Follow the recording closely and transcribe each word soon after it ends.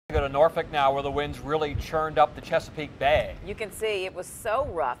Go to Norfolk now, where the winds really churned up the Chesapeake Bay. You can see it was so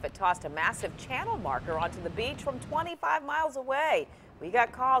rough it tossed a massive channel marker onto the beach from 25 miles away. We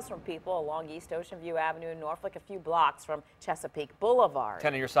got calls from people along East Ocean View Avenue in Norfolk, a few blocks from Chesapeake Boulevard.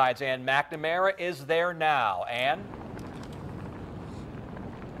 10 on your side's Ann McNamara is there now. Ann?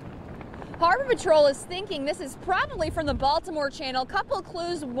 Harbor Patrol is thinking this is probably from the Baltimore Channel. Couple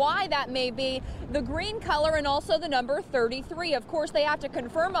clues why that may be: the green color and also the number 33. Of course, they have to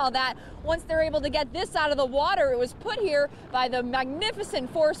confirm all that once they're able to get this out of the water. It was put here by the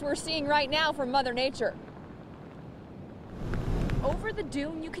magnificent force we're seeing right now from Mother Nature. Over the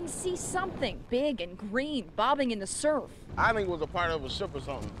dune, you can see something big and green bobbing in the surf. I think it was a part of a ship or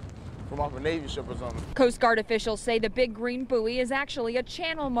something. From off a Navy ship or something. Coast Guard officials say the big green buoy is actually a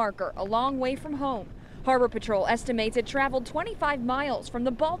channel marker a long way from home. Harbor Patrol estimates it traveled 25 miles from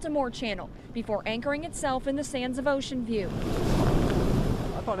the Baltimore Channel before anchoring itself in the sands of Ocean View.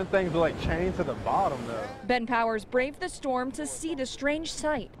 I thought the things were like chained to the bottom though. Ben Powers braved the storm to see the strange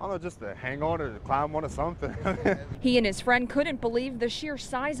sight. I don't know, just to hang on or to climb on or something. He and his friend couldn't believe the sheer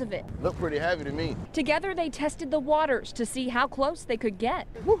size of it. Looked pretty heavy to me. Together they tested the waters to see how close they could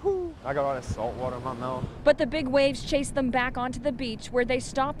get. Woohoo! I got all that salt water in my mouth. But the big waves chased them back onto the beach, where they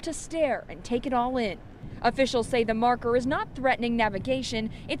stopped to stare and take it all in. Officials say the marker is not threatening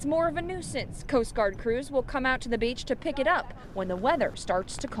navigation, it's more of a nuisance. Coast Guard crews will come out to the beach to pick it up when the weather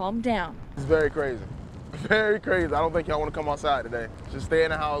starts to calm down. It's very crazy. Very crazy. I don't think y'all want to come outside today. Just stay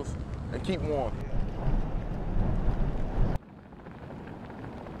in the house and keep warm.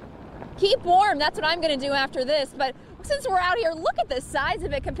 Keep warm, that's what I'm going to do after this. But since we're out here, look at the size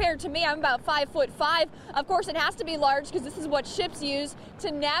of it compared to me. I'm about 5'5". Of course, it has to be large because this is what ships use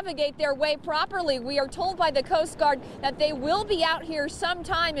to navigate their way properly. We are told by the Coast Guard that they will be out here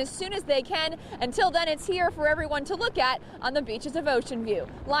sometime as soon as they can. Until then, it's here for everyone to look at on the beaches of Ocean View.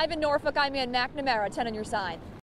 Live in Norfolk, I'm Ann McNamara, 10 on your side.